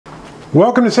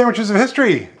Welcome to Sandwiches of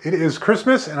History. It is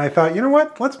Christmas, and I thought, you know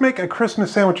what? Let's make a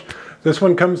Christmas sandwich. This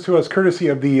one comes to us courtesy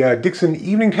of the Dixon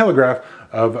Evening Telegraph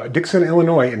of Dixon,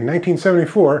 Illinois in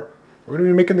 1974. We're going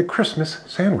to be making the Christmas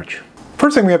sandwich.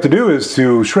 First thing we have to do is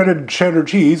to shredded cheddar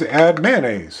cheese, add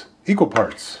mayonnaise, equal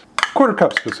parts, quarter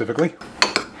cup specifically.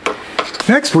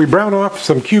 Next, we brown off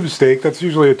some cube steak. That's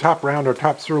usually a top round or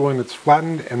top sirloin that's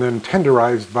flattened and then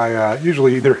tenderized by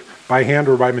usually either by hand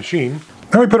or by machine.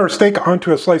 Then we put our steak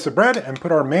onto a slice of bread and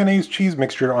put our mayonnaise cheese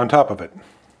mixture on top of it.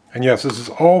 And yes, this is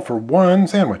all for one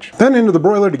sandwich. Then into the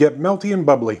broiler to get melty and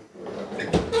bubbly.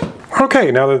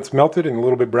 Okay, now that it's melted and a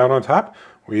little bit brown on top,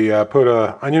 we put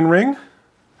an onion ring.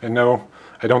 And no,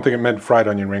 I don't think it meant fried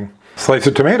onion ring. Slice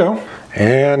of tomato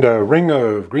and a ring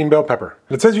of green bell pepper.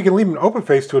 It says you can leave an open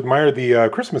face to admire the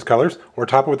Christmas colors or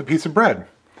top it with a piece of bread.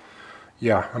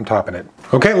 Yeah, I'm topping it.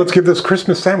 Okay, let's give this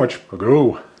Christmas sandwich a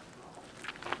go.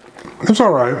 It's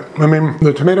all right. I mean,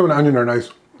 the tomato and onion are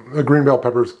nice. The green bell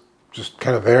pepper's just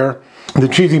kind of there. The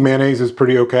cheesy mayonnaise is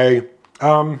pretty okay.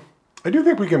 I do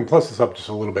think we can plus this up just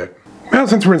a little bit. Now,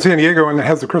 since we're in San Diego and it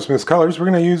has the Christmas colors, we're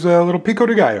going to use a little pico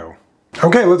de gallo.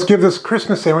 Okay, let's give this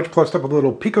Christmas sandwich plussed up a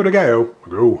little pico de gallo a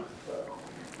go.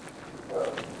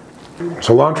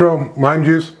 Cilantro, lime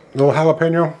juice, a little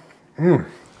jalapeno.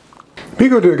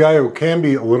 Pico de gallo can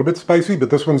be a little bit spicy, but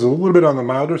this one's a little bit on the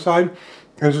milder side.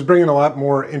 And it's just bringing a lot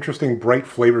more interesting, bright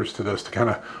flavors to this to kind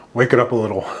of wake it up a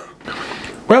little.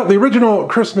 Well, the original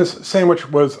Christmas sandwich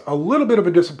was a little bit of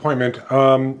a disappointment.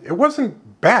 It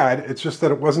wasn't bad, it's just that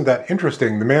it wasn't that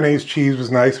interesting. The mayonnaise cheese was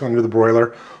nice under the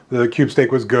broiler. The cube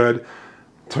steak was good.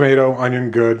 Tomato, onion,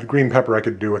 good. Green pepper I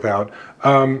could do without.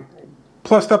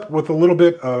 Plussed up with a little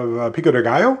bit of pico de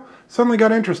gallo, suddenly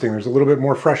got interesting. There's a little bit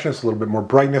more freshness, a little bit more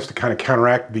brightness to kind of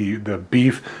counteract the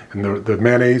beef and the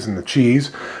mayonnaise and the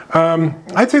cheese.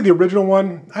 I'd say the original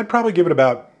one, I'd probably give it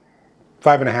about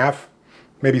 5.5,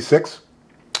 maybe 6.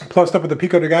 Plussed up with the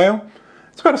pico de gallo,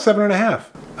 it's about a 7.5.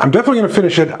 I'm definitely going to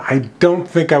finish it. I don't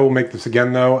think I will make this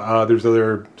again though. There's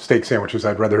other steak sandwiches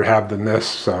I'd rather have than this,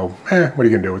 so what are you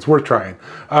going to do? It's worth trying.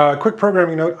 Quick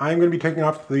programming note, I'm going to be taking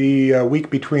off the week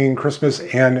between Christmas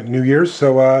and New Year's,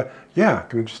 so yeah,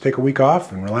 going to just take a week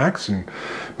off and relax and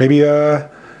maybe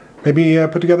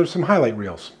put together some highlight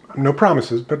reels. No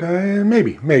promises, but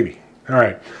maybe. All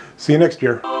right, see you next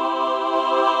year.